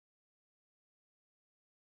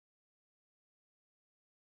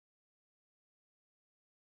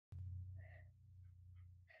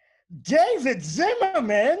David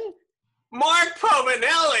Zimmerman. Mark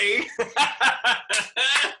Povinelli.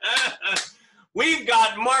 We've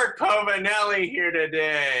got Mark Povinelli here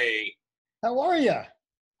today. How are you?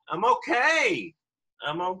 I'm okay.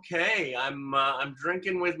 I'm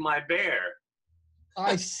drinking with my bear.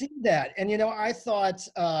 I see that, and I thought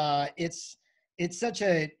it's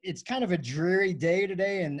kind of a dreary day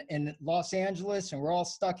today in Los Angeles, and we're all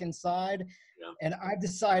stuck inside. Yeah. And I've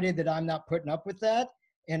decided that I'm not putting up with that,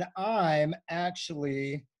 and I'm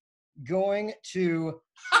actually going to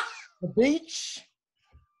the beach.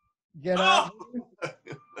 Get out,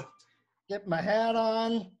 get my hat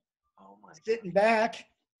on, sitting back,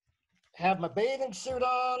 have my bathing suit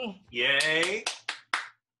on. Yay!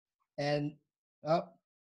 And up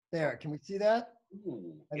there, can we see that?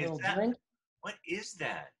 Ooh, A little drink. What is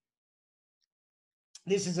that?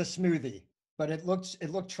 This is a smoothie, but it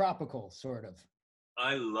looked tropical, sort of.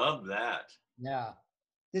 I love that. Yeah,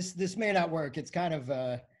 this may not work. It's kind of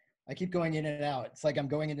I keep going in and out. It's like I'm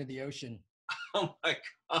going into the ocean. Oh my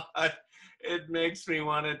God! It makes me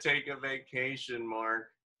want to take a vacation, Mark.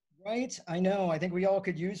 Right? I know. I think we all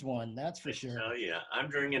could use one. That's for sure. Oh yeah, I'm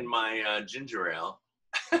drinking my ginger ale.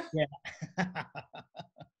 Yeah.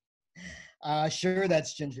 Sure,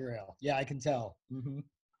 that's ginger ale. Yeah, I can tell. Mm-hmm.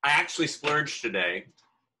 I actually splurged today,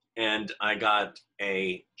 and I got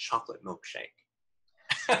a chocolate milkshake.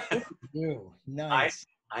 Ew, nice.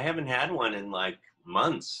 I haven't had one in like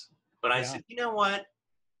months, but I said, you know what?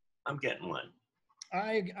 I'm getting one.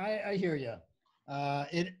 I hear you.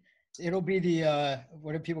 It'll be the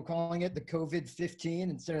what are people calling it? The COVID-15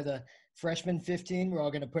 instead of the freshman 15. We're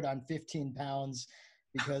all going to put on 15 pounds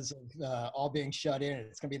because of all being shut in.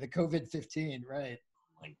 It's going to be the COVID-15, right?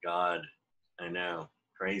 Oh my God, I know,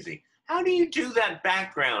 crazy. How do you do that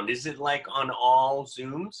background? Is it like on all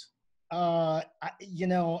Zooms? I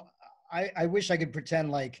wish I could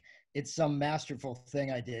pretend like it's some masterful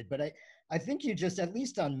thing I did, but I think you just, at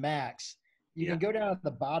least on Macs, you can go down at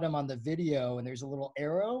the bottom on the video and there's a little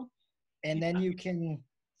arrow, and then you can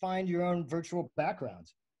find your own virtual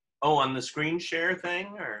background. Oh, on the screen share thing,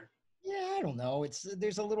 or? Yeah, I don't know.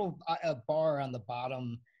 There's a little a bar on the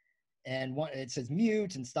bottom, and it says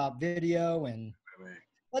mute and stop video, and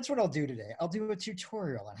that's what I'll do today. I'll do a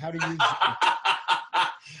tutorial on how to use Zoom.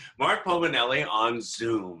 Mark Povinelli on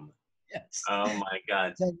Zoom. Yes. Oh my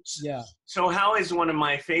God. Yeah. So how is one of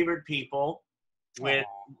my favorite people with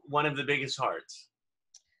one of the biggest hearts?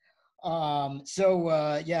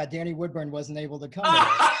 Danny Woodburn wasn't able to come.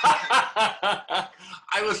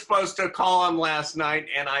 I was supposed to call him last night,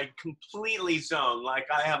 and I completely zoned. Like,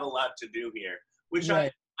 I have a lot to do here, which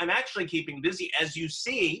right. I'm actually keeping busy. As you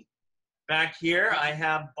see back here, I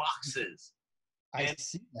have boxes. I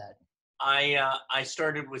see that. I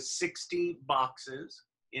started with 60 boxes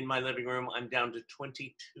in my living room. I'm down to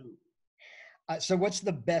 22. So what's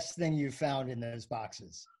the best thing you found in those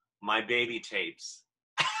boxes? My baby tapes.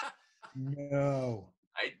 No.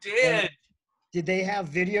 I did. Did they have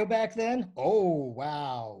video back then? Oh,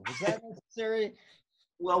 wow. Was that necessary?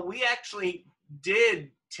 Well, we actually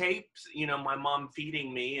did tapes, my mom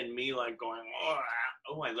feeding me and me like going,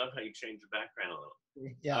 oh, I love how you change the background a little.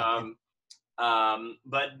 Yeah.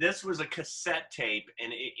 But this was a cassette tape.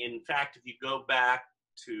 And in fact, if you go back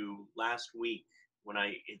to last week,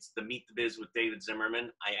 it's the Meet the Biz with David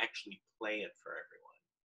Zimmerman, I actually play it for everyone.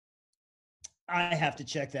 I have to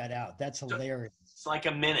check that out. That's hilarious. It's like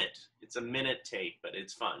a minute. It's a minute tape, but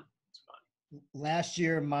it's fun. It's fun. Last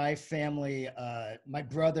year, my family, my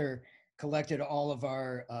brother collected all of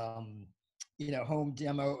our, home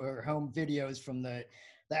demo or home videos from the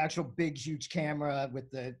actual big, huge camera with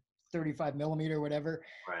the 35 millimeter, whatever,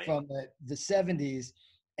 right. From the 70s.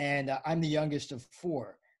 And I'm the youngest of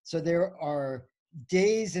 4. So there are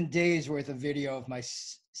days and days worth of video of my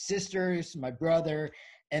sisters, my brother,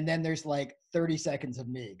 and then there's like 30 seconds of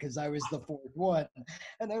me because I was the 4th one.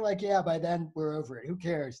 And they're like, yeah, by then we're over it. Who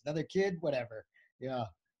cares? Another kid, whatever. Yeah.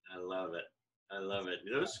 I love it. I love it.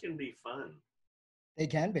 Those can be fun. They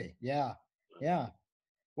can be. Yeah. Yeah.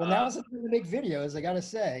 Well, now's the time to make videos, I got to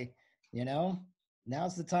say.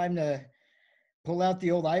 Now's the time to pull out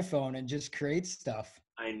the old iPhone and just create stuff.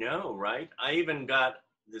 I know, right? I even got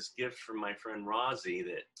this gift from my friend Rozzy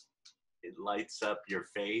that it lights up your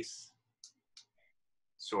face.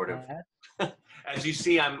 Sort of. As you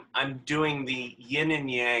see, I'm doing the yin and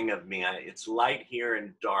yang of me. It's light here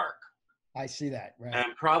and dark. I see that, right. And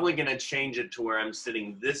I'm probably going to change it to where I'm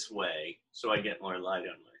sitting this way so I get more light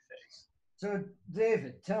on my face. So,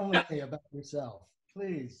 David, tell me about yourself.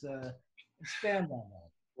 Please expand on that.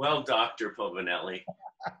 Well, Dr. Povinelli,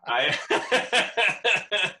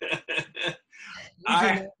 You do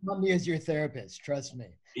I not want me as your therapist. Trust me.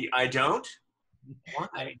 I don't. I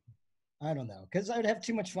Why? don't. I don't know, because I would have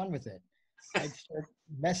too much fun with it. I'd start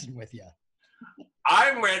messing with you.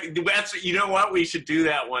 I'm ready. That's, you know what? We should do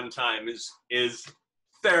that one time. Is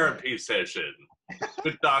therapy session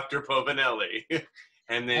with Dr. Povinelli,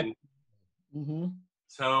 and then Mm-hmm.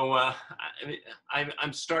 so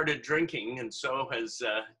I'm started drinking, and so has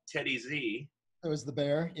Teddy Z. It was the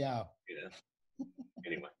bear. Yeah. Yeah.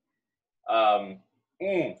 Anyway, um,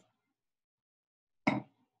 mm,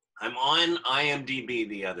 I'm on IMDb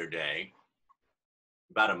the other day,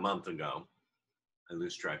 about a month ago. I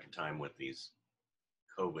lose track of time with these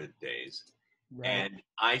COVID days. Right. And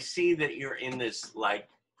I see that you're in this like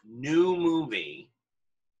new movie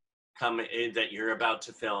that you're about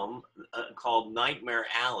to film called Nightmare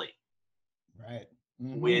Alley Right.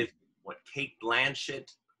 Mm-hmm. with what, Kate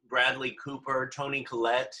Blanchett, Bradley Cooper, Toni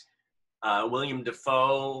Collette, William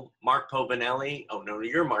Dafoe, Mark Povinelli. Oh no,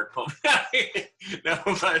 you're Mark Povinelli. No,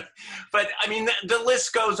 but I mean the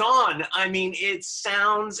list goes on. I mean, it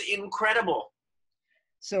sounds incredible.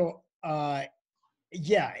 So,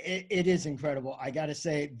 yeah, it is incredible. I got to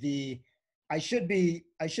say, I should be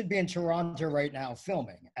in Toronto right now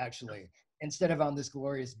filming, actually, instead of on this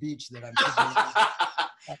glorious beach that I'm figuring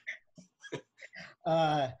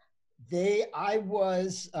out. I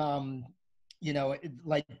was,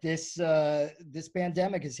 like this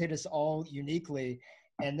pandemic has hit us all uniquely,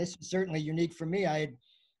 and this was certainly unique for me. I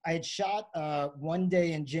had shot one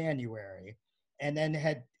day in January, and then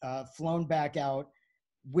had flown back out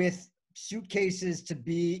with suitcases to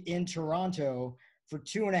be in Toronto for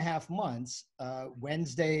 2.5 months,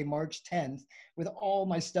 Wednesday, March 10th, with all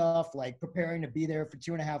my stuff, like preparing to be there for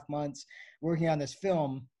 2.5 months, working on this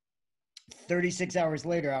film. 36 hours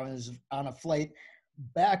later, I was on a flight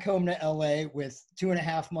back home to LA with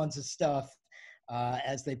 2.5 months of stuff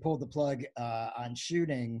as they pulled the plug on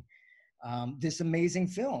shooting this amazing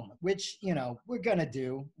film, which, we're going to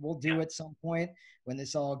do. We'll do at some point when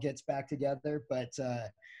this all gets back together. But,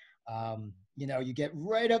 you get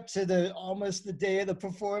right up to almost the day of the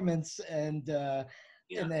performance, and then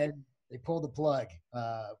they pull the plug,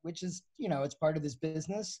 which is, it's part of this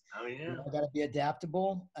business. Oh yeah. Got to be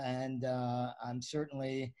adaptable, and I'm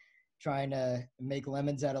certainly trying to make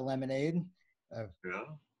lemons out of lemonade. Yeah.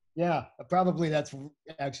 Yeah, probably that's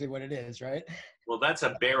actually what it is, right? Well, that's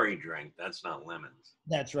a berry drink. That's not lemons.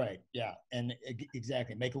 That's right. Yeah, and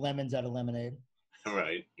exactly, make lemons out of lemonade.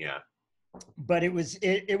 Right. Yeah. But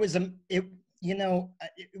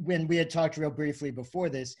when we had talked real briefly before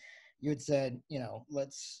this, you had said,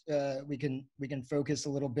 let's we can focus a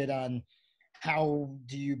little bit on how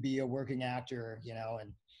do you be a working actor,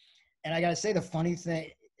 and I gotta say, the funny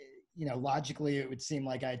thing, logically it would seem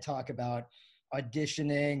like I talk about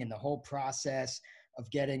auditioning and the whole process of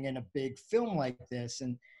getting in a big film like this,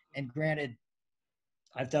 and granted,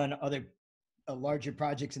 I've done other larger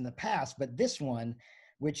projects in the past, but this one,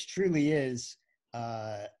 which truly is,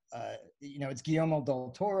 it's Guillermo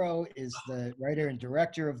del Toro is the writer and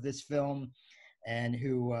director of this film, and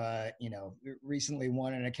who, recently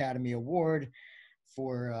won an Academy Award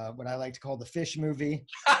for what I like to call the fish movie.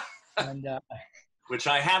 And which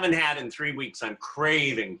I haven't had in 3 weeks. I'm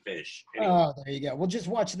craving fish. Anyway. Oh, there you go. Well, just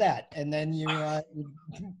watch that, and then you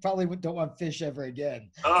probably don't want fish ever again.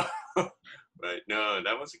 Oh, right. No,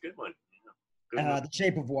 that was a good one. The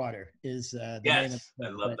Shape of Water is the name of it. I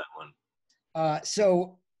love that one.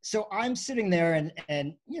 So I'm sitting there,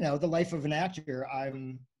 and the life of an actor.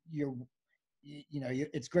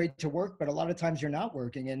 It's great to work, but a lot of times you're not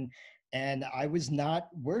working, and I was not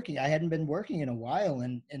working. I hadn't been working in a while,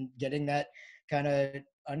 and getting that kind of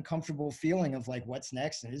uncomfortable feeling of like, what's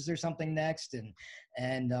next, and is there something next,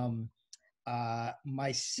 and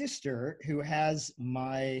my sister, who has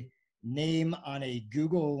my name on a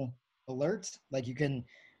Google alert, like you can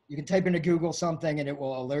type into Google something and it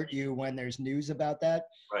will alert you when there's news about that.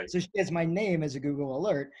 Right. So she has my name as a Google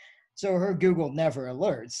alert. So her Google never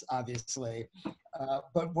alerts, obviously.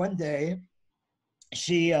 But one day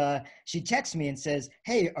she texts me and says,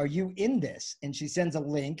 "Hey, are you in this?" And she sends a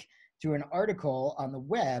link to an article on the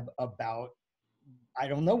web about, I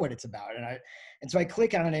don't know what it's about. And so I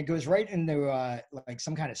click on it, and it goes right into like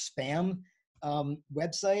some kind of spam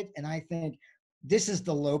website. And I think, this is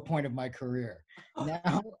the low point of my career.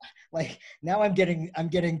 Now I'm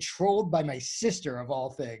getting trolled by my sister, of all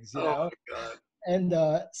things, you know? My God. And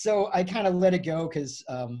so I kind of let it go, because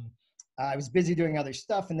I was busy doing other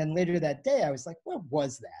stuff. And then later that day, I was like, what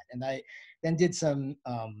was that? And I then did some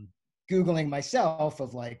Googling myself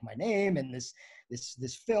of like my name and this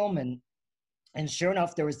film. And sure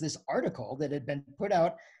enough, there was this article that had been put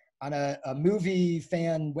out on a movie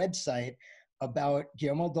fan website about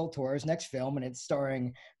Guillermo del Toro's next film, and it's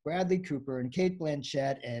starring Bradley Cooper and Kate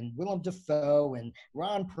Blanchett and Willem Dafoe and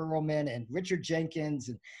Ron Perlman and Richard Jenkins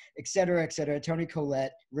and et cetera, Toni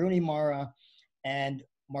Collette, Rooney Mara, and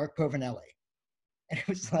Mark Povinelli. And it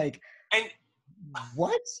was like, And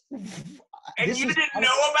what? and you didn't know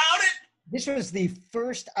about it? This was the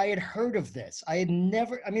first I had heard of this. I had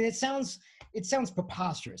never, I mean, it sounds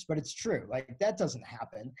preposterous, but it's true. Like, that doesn't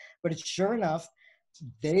happen. But it's sure enough,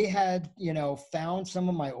 they had, found some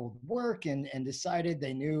of my old work and decided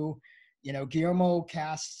they knew, Guillermo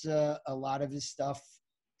casts a lot of his stuff.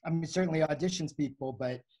 I mean, certainly auditions people,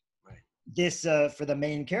 but right. This, for the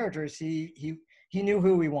main characters, he knew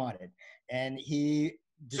who he wanted. And he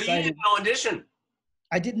decided. So you didn't audition?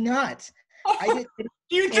 I did not. I did.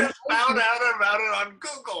 You just found out about it on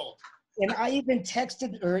Google. And I even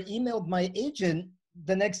texted or emailed my agent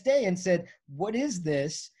the next day and said, "What is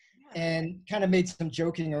this?" And kind of made some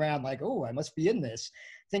joking around, like, "Oh, I must be in this,"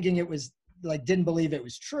 thinking it was like, didn't believe it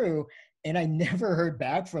was true. And I never heard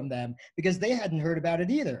back from them because they hadn't heard about it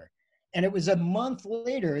either. And it was a month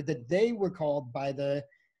later that they were called by the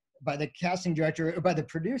casting director or by the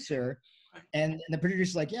producer. And the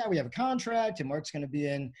producer's like, "Yeah, we have a contract, and Mark's going to be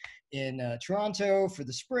in Toronto for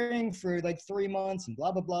the spring for like 3 months, and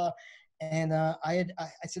blah blah blah." And I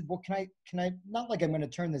said, "Well, can I not like I'm going to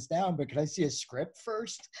turn this down, but can I see a script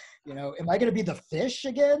first? Am I going to be the fish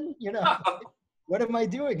again? What am I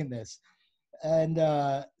doing in this?" And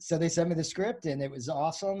so they sent me the script, and it was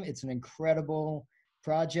awesome. It's an incredible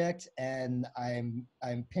project, and I'm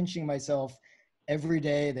pinching myself every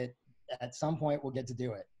day that at some point we'll get to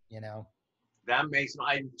do it. That makes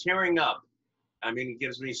I'm tearing up. I mean, it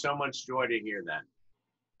gives me so much joy to hear that.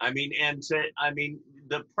 I mean,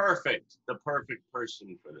 the perfect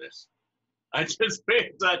person for this. I just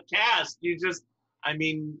picked a cast.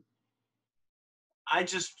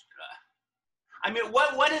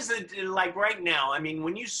 What is it like right now? I mean,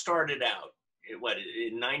 when you started out,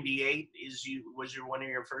 in '98 was one of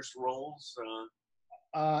your first roles?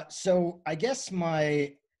 So I guess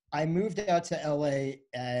I moved out to LA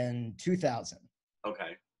in 2000.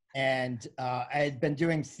 Okay. And I had been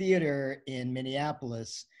doing theater in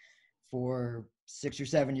Minneapolis for 6 or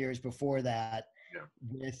 7 years before that.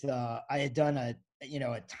 Yeah. I had done a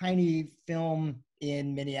tiny film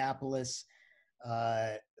in Minneapolis,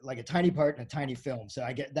 like a tiny part in a tiny film. So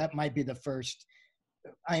that might be the first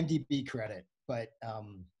IMDb credit. But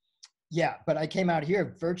but I came out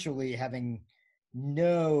here virtually having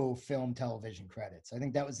no film television credits. I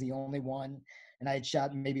think that was the only one. And I had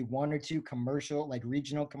shot maybe 1 or 2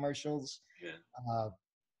 regional commercials. Yeah.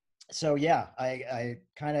 So yeah, I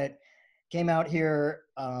kind of came out here,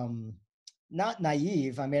 not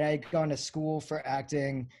naive. I mean, I had gone to school for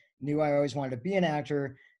acting, knew I always wanted to be an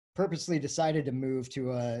actor, purposely decided to move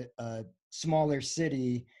to a smaller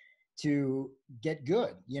city to get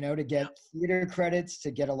good, to get theater credits, to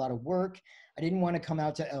get a lot of work. I didn't want to come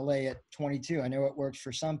out to LA at 22. I know it works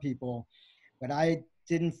for some people, but I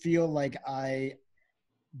didn't feel like I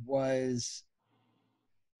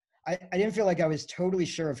didn't feel like I was totally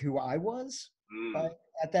sure of who I was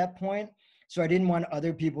at that point. So I didn't want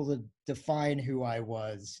other people to define who I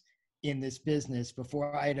was in this business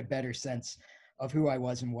before I had a better sense of who I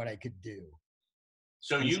was and what I could do.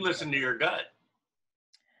 So you listened to your gut.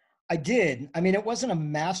 I did. I mean, it wasn't a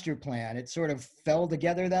master plan. It sort of fell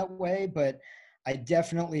together that way, but I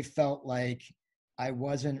definitely felt like I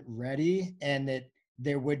wasn't ready and that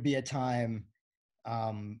there would be a time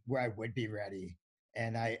where I would be ready,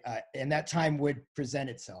 and and that time would present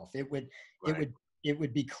itself. It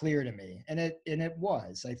would be clear to me, and it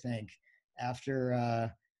was. I think after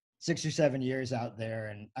 6 or 7 years out there,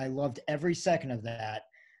 and I loved every second of that.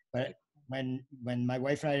 But when my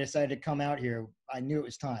wife and I decided to come out here, I knew it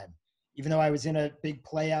was time. Even though I was in a big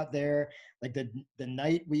play out there, like the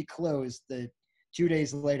night we closed, 2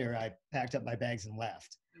 days later, I packed up my bags and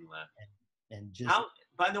left. And just.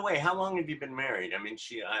 By the way, how long have you been married? I mean,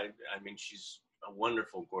 she's a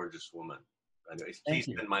wonderful, gorgeous woman. Please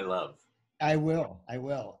send my love. I will.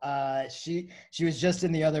 She was just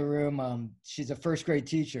in the other room. She's a first grade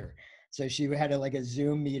teacher. So she had a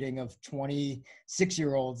Zoom meeting of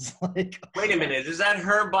 26-year-olds. Wait a minute, is that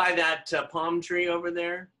her by that palm tree over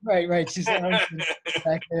there? Right. She's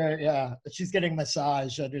back there. Yeah, she's getting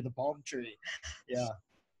massage under the palm tree.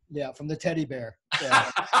 Yeah, from the teddy bear.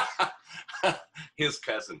 Yeah. His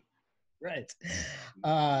cousin. Right.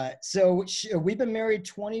 So we've been married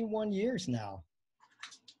 21 years now.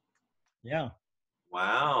 Yeah.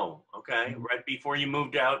 Wow. Okay. Right before you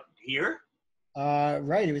moved out here?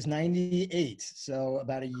 Right. It was 98. So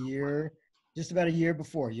just about a year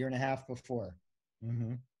before, year and a half before.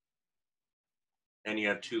 Mm-hmm. And you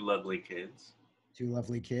have two lovely kids. Two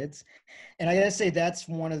lovely kids. And I gotta say, that's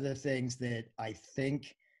one of the things that I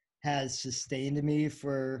think has sustained me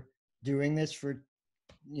for doing this for,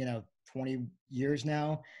 20 years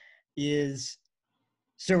now, is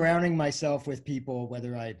surrounding myself with people,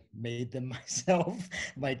 whether I made them myself,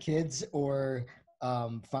 my kids, or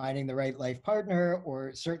finding the right life partner,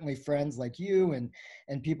 or certainly friends like you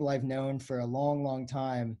and people I've known for a long, long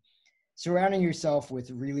time. Surrounding yourself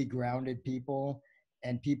with really grounded people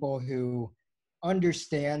and people who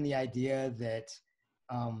understand the idea that,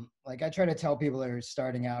 like I try to tell people that are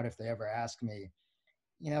starting out, if they ever ask me,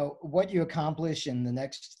 what you accomplish in the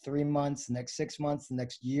next 3 months, the next 6 months, the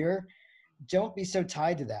next year, don't be so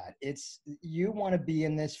tied to that. It's, you want to be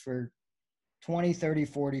in this for 20, 30,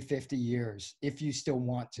 40, 50 years if you still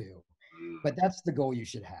want to. But that's the goal you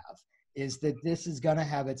should have, is that this is going to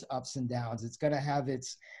have its ups and downs. It's going to have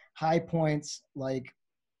its high points, like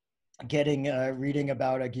reading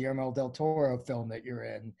about a Guillermo del Toro film that you're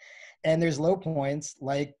in. And there's low points,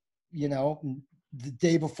 like, the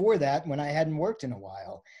day before that, when I hadn't worked in a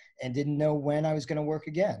while and didn't know when I was going to work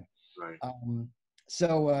again. Right.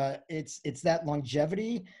 So it's that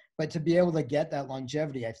longevity, but to be able to get that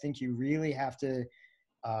longevity, I think you really have to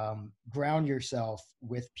ground yourself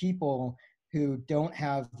with people who don't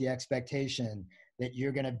have the expectation that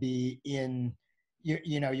you're going to be in, you're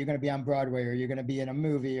going to be on Broadway, or you're going to be in a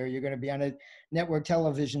movie, or you're going to be on a network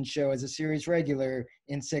television show as a series regular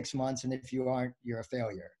in 6 months. And if you aren't, you're a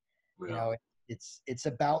failure. Yeah. It's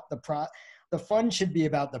about the fun should be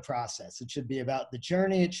about the process. It should be about the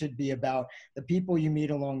journey. It should be about the people you meet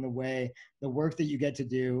along the way, the work that you get to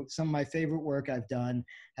do. Some of my favorite work I've done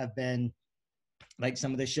have been like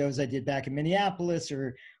some of the shows I did back in Minneapolis,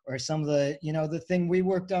 or some of the, the thing we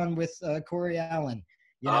worked on with Corey Allen.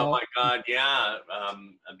 Oh my God, yeah.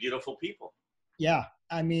 Beautiful people. Yeah,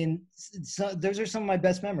 I mean, so those are some of my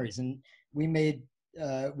best memories. And we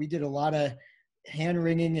did a lot of hand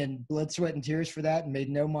wringing and blood, sweat, and tears for that, and made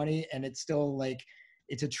no money. And it's still like,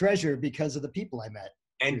 it's a treasure because of the people I met.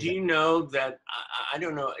 And do you know that, I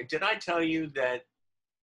don't know, did I tell you that,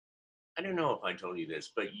 I don't know if I told you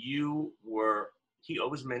this, but he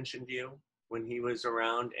always mentioned you when he was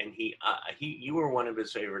around, and you were one of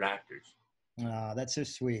his favorite actors. Oh, that's so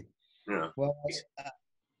sweet. Yeah. Well,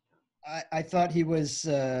 I thought he was,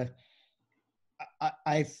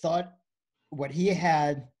 I thought what he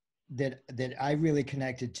had that I really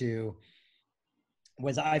connected to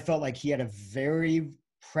was, I felt like he had a very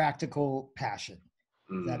practical passion,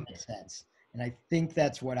 if that makes sense. And I think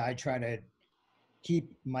that's what I try to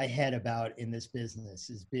keep my head about in this business,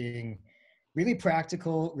 is being really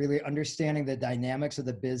practical, really understanding the dynamics of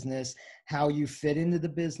the business, how you fit into the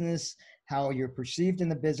business, how you're perceived in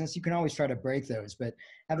the business. You can always try to break those, but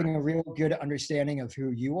having a real good understanding of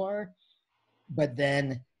who you are, but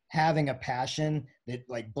then having a passion that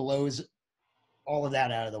like blows all of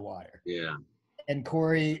that out of the water. Yeah. And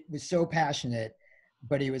Corey was so passionate,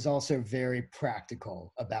 but he was also very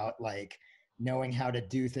practical about like knowing how to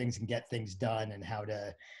do things and get things done, and how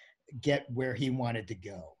to get where he wanted to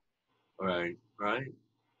go. Right.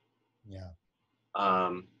 Yeah.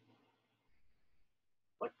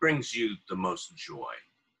 What brings you the most joy?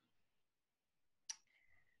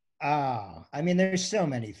 I mean, there's so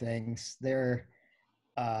many things there,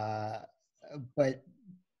 but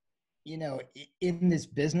in this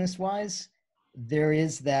business wise, there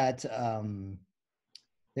is that,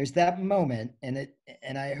 there's that moment, and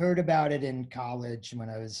I heard about it in college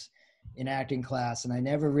when I was in acting class, and I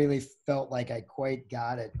never really felt like I quite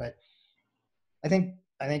got it, but I think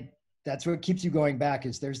that's what keeps you going back,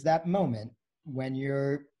 is there's that moment when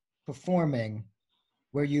you're performing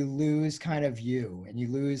where you lose kind of you, and you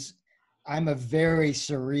lose, I'm a very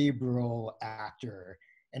cerebral actor,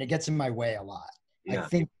 and it gets in my way a lot. Yeah.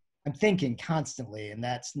 I'm thinking constantly, and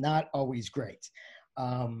that's not always great.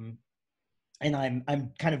 And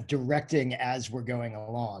I'm kind of directing as we're going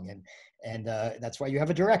along, and that's why you have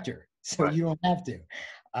a director, so right. You don't have to.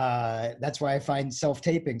 That's why I find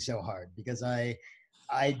self-taping so hard, because I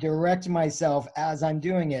direct myself as I'm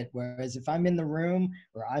doing it. Whereas if I'm in the room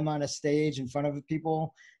or I'm on a stage in front of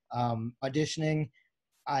people auditioning,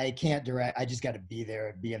 I can't direct. I just got to be there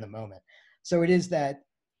and be in the moment. So it is that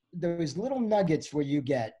those little nuggets where you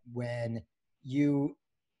get when you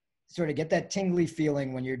sort of get that tingly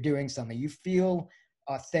feeling when you're doing something. You feel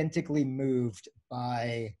authentically moved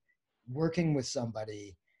by working with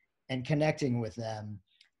somebody and connecting with them,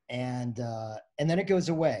 and then it goes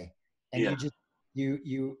away, and you just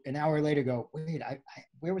you an hour later go, wait, I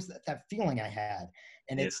where was that feeling I had?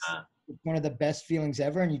 And it's one of the best feelings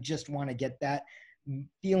ever, and you just want to get that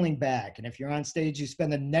feeling back. And if you're on stage, you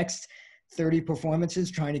spend the next 30 performances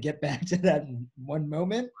trying to get back to that one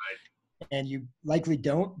moment, and you likely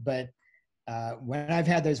don't. But when I've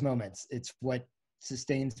had those moments, it's what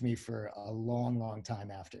sustains me for a long, long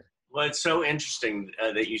time after. Well, it's so interesting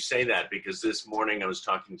that you say that, because this morning I was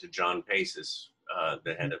talking to John Paces,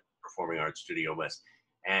 the head of Performing Arts Studio West,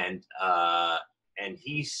 and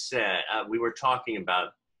he said we were talking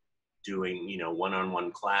about doing, you know,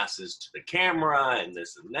 one-on-one classes to the camera and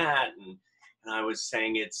this and that, and I was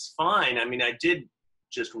saying it's fine. I mean, I did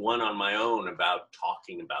just one on my own about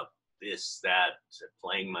talking about this, that,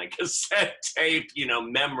 playing my cassette tape, you know,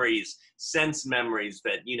 memories, sense memories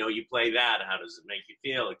that, you know, you play that, how does it make you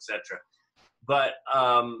feel, etc. But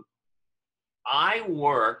I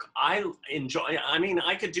enjoy, I mean,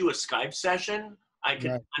 I could do a Skype session.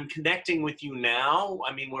 Right. I'm connecting with you now.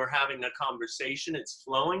 I mean, we're having a conversation, it's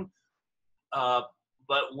flowing.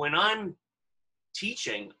 But when I'm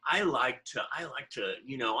teaching, I like to,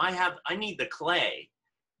 you know, I need the clay.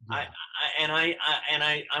 Yeah.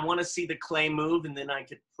 I want to see the clay move, and then I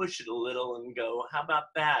could push it a little and go, how about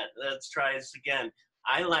that? Let's try this again.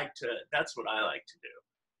 That's what I like to do.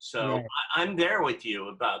 So right. I'm there with you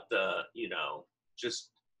about the, you know, just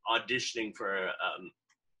auditioning for,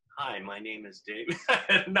 hi, my name is Dave.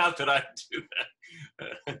 Not that I do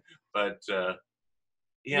that, but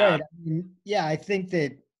yeah. Right. I mean, yeah, I think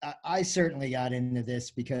that I certainly got into this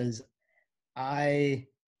because I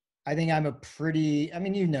think I'm a pretty, I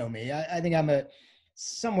mean, you know me, I think I'm a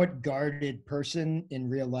somewhat guarded person in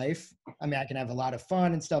real life. I mean, I can have a lot of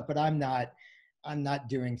fun and stuff, but I'm not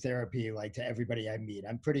doing therapy like to everybody I meet.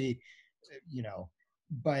 I'm pretty, you know,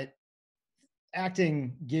 but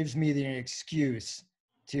acting gives me the excuse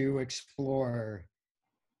to explore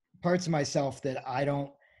parts of myself that I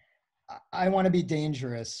want to be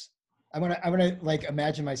dangerous. I want to like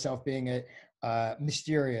imagine myself being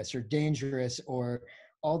mysterious or dangerous or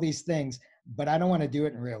all these things, but I don't want to do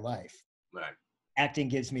it in real life. Right. Acting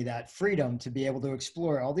gives me that freedom to be able to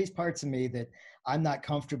explore all these parts of me that I'm not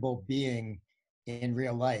comfortable being in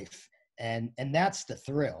real life. And that's the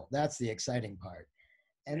thrill. That's the exciting part.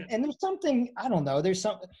 And there's something, I don't know, there's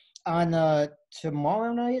something on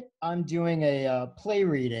tomorrow night, I'm doing a play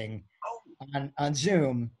reading on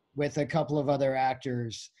Zoom with a couple of other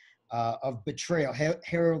actors of Betrayal,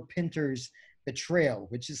 Harold Pinter's Betrayal,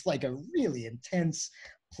 which is like a really intense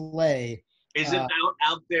play. Is it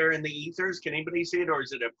out there in the ethers? Can anybody see it, or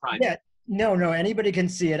is it a private? Yeah, no, anybody can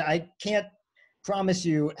see it. I can't promise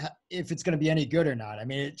you if it's going to be any good or not. I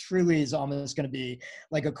mean, it truly is almost going to be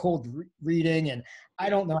like a cold reading, and I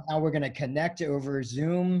don't know how we're going to connect over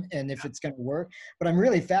Zoom and if it's going to work, but I'm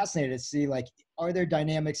really fascinated to see, like, are there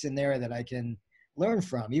dynamics in there that I can learn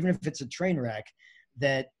from, even if it's a train wreck,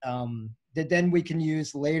 that that then we can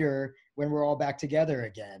use later when we're all back together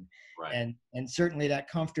again. Right. And certainly that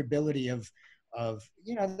comfortability of,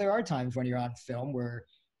 you know, there are times when you're on film where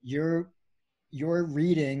you're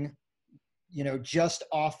reading, you know, just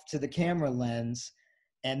off to the camera lens,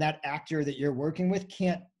 and that actor that you're working with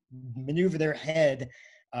can't maneuver their head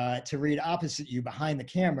to read opposite you behind the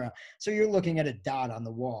camera. So you're looking at a dot on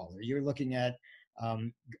the wall, or you're looking at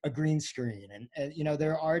a green screen. And, you know,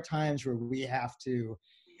 there are times where we have to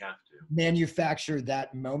manufacture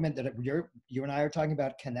that moment that you and I are talking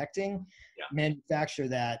about connecting, manufacture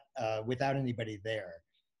that without anybody there.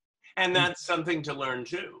 And that's something to learn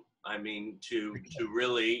too. I mean, to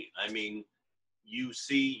really, I mean, you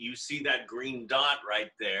see that green dot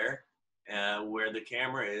right there where the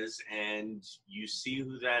camera is, and you see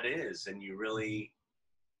who that is, and you really,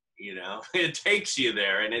 you know, it takes you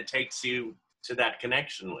there, and it takes you to that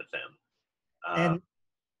connection with them. And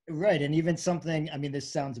right, and even something, I mean,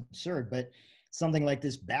 this sounds absurd, but something like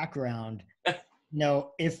this background, you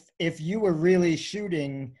know, if you were really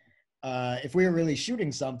shooting, if we were really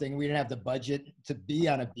shooting something, we didn't have the budget to be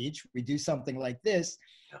on a beach, we do something like this,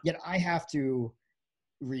 yet I have to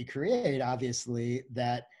recreate, obviously,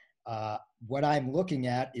 that what I'm looking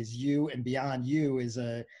at is you, and beyond you is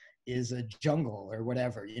a jungle or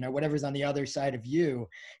whatever, you know, whatever's on the other side of you.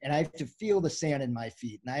 And I have to feel the sand in my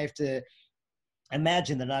feet, and I have to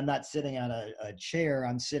imagine that I'm not sitting on a chair,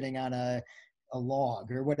 I'm sitting on a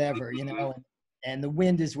log or whatever, you know, and the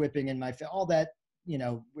wind is whipping in my face, all that, you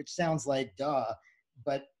know, which sounds like duh,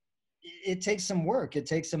 but it takes some work, it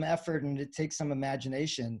takes some effort, and it takes some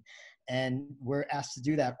imagination. And we're asked to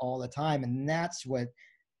do that all the time. And that's what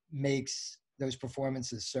makes those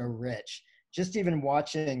performances so rich. Just even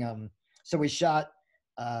watching, so we shot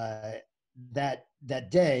that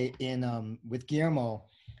day in with Guillermo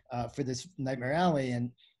for this Nightmare Alley,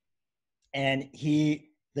 and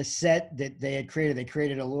the set that they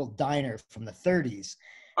created a little diner from the 30s.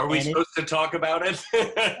 Are we supposed to talk about it?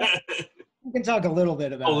 we can talk a little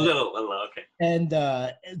bit Oh, about it. okay. And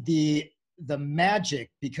the magic,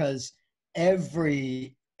 because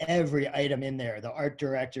every item in there, the art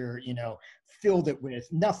director, you know, filled it with,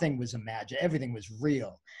 nothing was imagined, everything was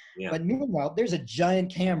real. Yeah. But meanwhile, there's a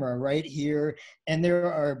giant camera right here, and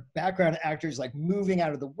there are background actors like moving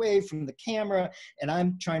out of the way from the camera, and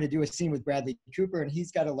I'm trying to do a scene with Bradley Cooper, and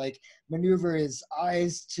he's got to like maneuver his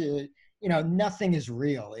eyes to, you know, nothing is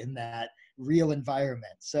real in that real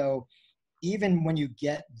environment. So even when you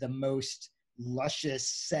get the most luscious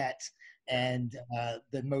set and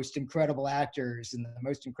the most incredible actors and the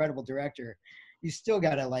most incredible director, you still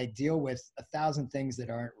got to like deal with 1,000 things that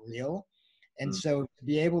aren't real. And so to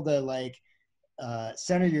be able to like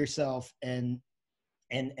center yourself and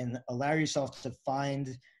allow yourself to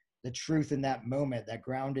find the truth in that moment, that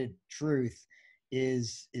grounded truth,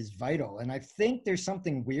 is vital. And I think there's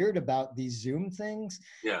something weird about these Zoom things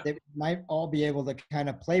Yeah. that might all be able to kind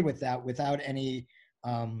of play with that without any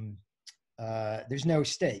there's no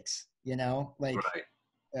stakes, you know, like Right.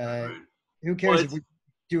 uh Right. who Well, cares if we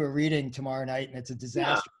do a reading tomorrow night and it's a yeah.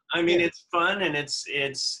 disaster? I mean, it's fun, and it's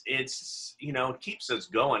you know, it keeps us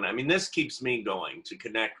going. I mean, this keeps me going to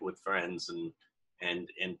connect with friends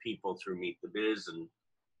and people through Meet the Biz, and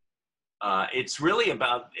it's really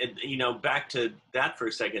about, you know, back to that for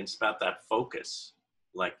a second. It's about that focus,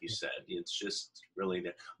 like you said. It's just really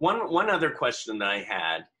the one other question that I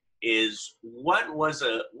had is what was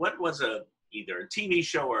a either a TV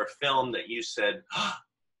show or a film that you said, oh,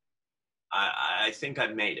 I think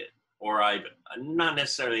I've made it, or I've not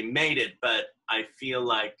necessarily made it, but I feel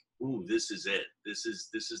like, ooh, this is it. This is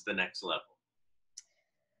the next level.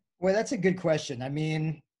 Well, that's a good question. I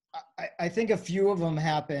mean, I think a few of them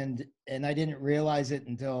happened and I didn't realize it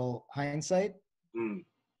until hindsight. Mm,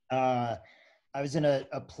 uh I was in a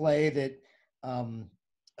play that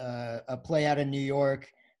a play out in New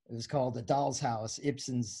York. It was called The Doll's House,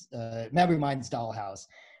 Ibsen's Mabry Mind's Doll House.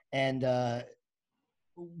 And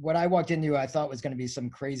what I walked into, I thought was going to be some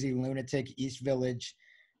crazy lunatic East Village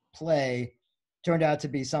play, turned out to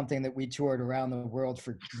be something that we toured around the world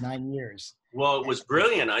for 9 years. well, it And, was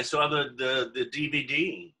brilliant. I saw the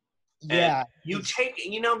DVD. And yeah, you take,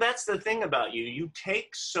 you know, that's the thing about you. You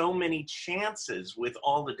take so many chances with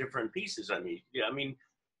all the different pieces. I mean, yeah, I mean,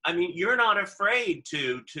 you're not afraid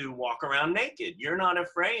to walk around naked. You're not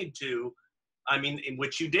afraid to, I mean,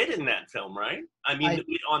 which you did in that film, right? I mean, I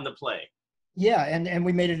on the play. yeah, and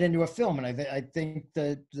we made it into a film, and I think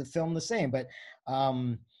the film the same, but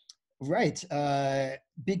right,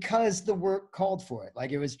 because the work called for it,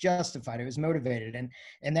 like it was justified, it was motivated,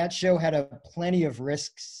 and that show had a plenty of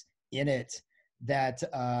risks in it that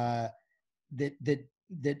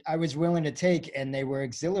that I was willing to take, and they were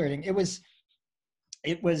exhilarating. It was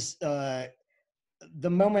the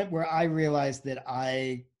moment where I realized that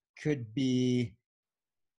I could be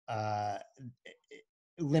uh,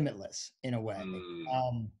 limitless in a way. Mm,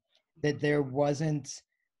 Um, that there wasn't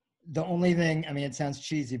the only thing. I mean, it sounds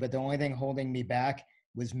cheesy, but the only thing holding me back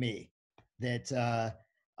was me. That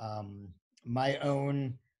um, my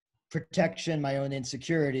own protection, my own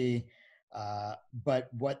insecurity. But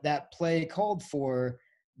what that play called for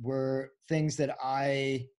were things that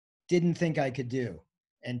I didn't think I could do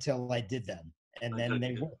until I did them, and until then you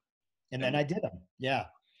they did. were, and then And I did them. Yeah,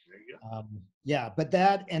 there you go. yeah. But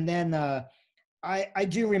that, and then I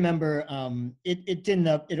do remember it didn't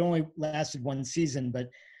it only lasted one season, but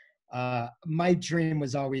my dream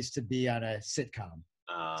was always to be on a sitcom,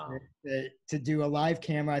 Um, to do a live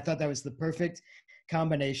camera. I thought that was the perfect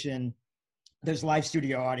combination. There's live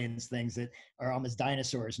studio audience things that are almost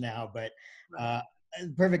dinosaurs now, but right. uh, a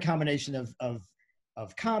perfect combination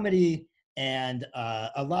of comedy and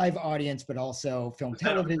a live audience, but also film Was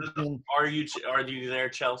that, television. are you there,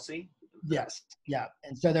 Chelsea? Yes, yeah.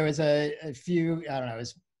 And so there was a few, I don't know, it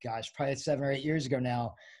was, gosh, probably 7 or 8 years ago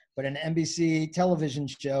now, but an NBC television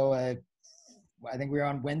show. I think we were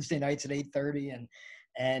on Wednesday nights at 8:30,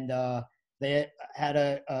 and they had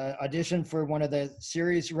a audition for one of the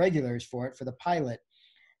series regulars for it, for the pilot.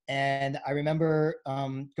 And I remember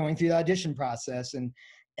going through the audition process, and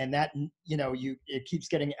that, you know, it keeps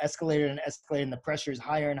getting escalated and escalated, and the pressure is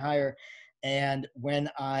higher and higher. And when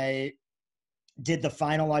I did the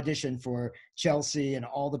final audition for Chelsea and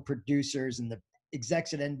all the producers and the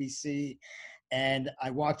execs at NBC, and I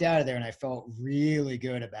walked out of there and I felt really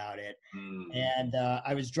good about it. Mm, And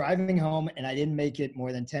I was driving home, and I didn't make it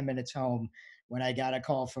more than 10 minutes home when I got a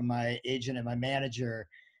call from my agent and my manager.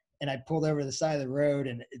 And I pulled over to the side of the road,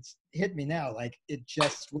 and it's hit me now. Like, it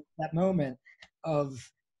just was that moment of,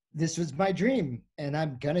 this was my dream and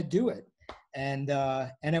I'm going to do it. And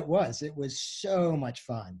it was so much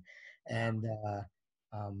fun. And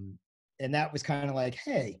um, and that was kind of like,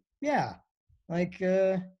 hey, yeah, like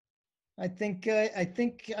I think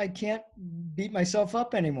I can't beat myself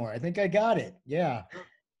up anymore. I think I got it. Yeah,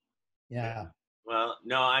 Yeah. yeah. Well,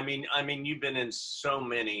 no, I mean, you've been in so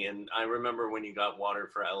many, and I remember when you got Water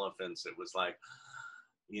for Elephants, it was like,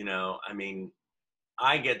 I mean,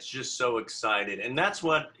 I get just so excited. And that's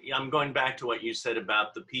what I'm going back to what you said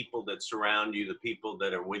about the people that surround you, the people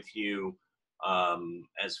that are with you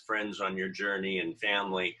as friends on your journey and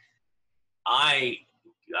family. I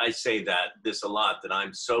I say that this a lot, that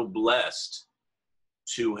I'm so blessed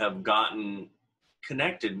to have gotten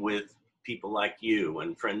connected with people like you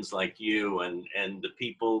and friends like you and the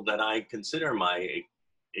people that I consider my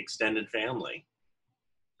extended family.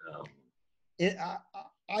 So, It,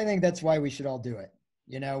 I think that's why we should all do it.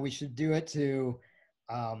 We should do it to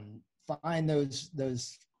find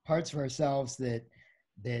those parts of ourselves that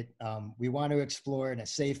we want to explore in a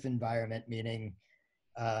safe environment, meaning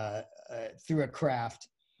through a craft.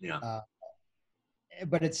 yeah, Uh,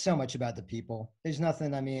 but it's so much about the people. There's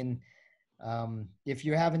nothing. I mean, if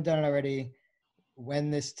you haven't done it already, when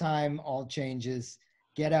this time all changes,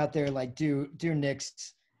 get out there, like do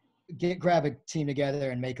Nick's, grab a team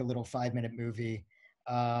together and make a little 5-minute movie.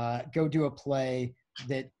 Go do a play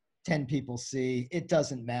that 10 people see. It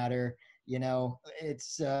doesn't matter.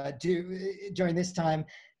 It's do during this time,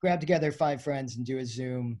 grab together 5 friends and do a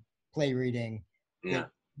Zoom play reading yeah,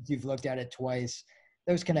 that you've looked at it twice.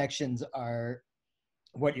 Those connections are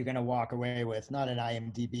what you're going to walk away with, not an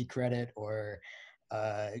IMDb credit or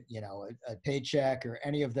a paycheck or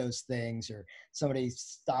any of those things, or somebody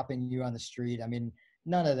stopping you on the street. I mean,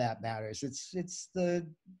 none of that matters. It's the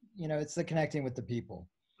connecting with the people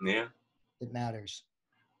yeah. that matters.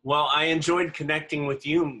 Well, I enjoyed connecting with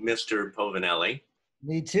you, Mr. Povinelli.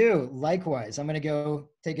 Me too. Likewise, I'm going to go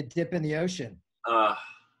take a dip in the ocean. Uh,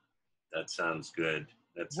 that sounds good.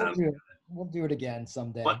 That We'll sounds do it. We'll do it again well,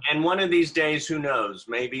 someday. and one of these days, who knows?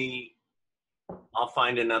 Maybe I'll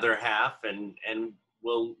find another half, and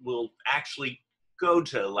we'll actually go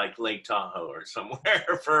to like Lake Tahoe or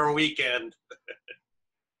somewhere for a weekend.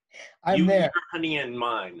 I'm Your there. honey and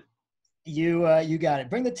mine. You got it.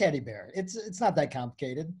 Bring the teddy bear. It's not that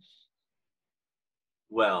complicated.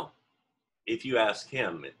 Well, if you ask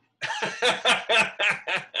him.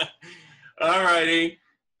 All righty.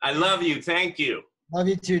 I love you. Thank you. Love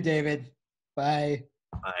you too, David. Bye.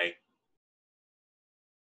 Bye.